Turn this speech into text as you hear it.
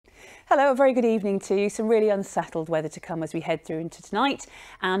Hello, a very good evening to you. Some really unsettled weather to come as we head through into tonight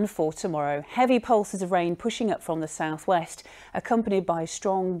and for tomorrow. Heavy pulses of rain pushing up from the southwest, accompanied by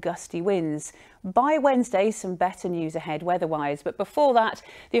strong gusty winds. By Wednesday, some better news ahead weather-wise, but before that,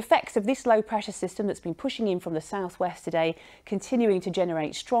 the effects of this low pressure system that's been pushing in from the southwest today, continuing to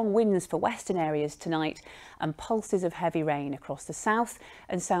generate strong winds for western areas tonight and pulses of heavy rain across the south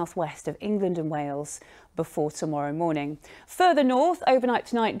and southwest of England and Wales before tomorrow morning. Further north, overnight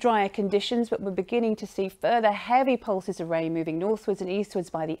tonight, drier conditions, but we're beginning to see further heavy pulses of rain moving northwards and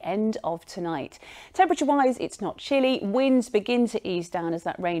eastwards by the end of tonight. Temperature-wise, it's not chilly. Winds begin to ease down as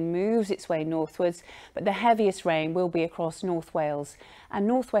that rain moves its way northwards, but the heaviest rain will be across North Wales and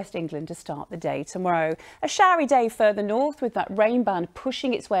northwest England to start the day tomorrow. A showery day further north, with that rain band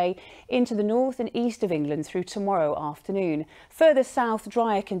pushing its way into the north and east of England through tomorrow afternoon. Further south,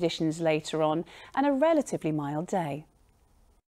 drier conditions later on and a relatively mild day.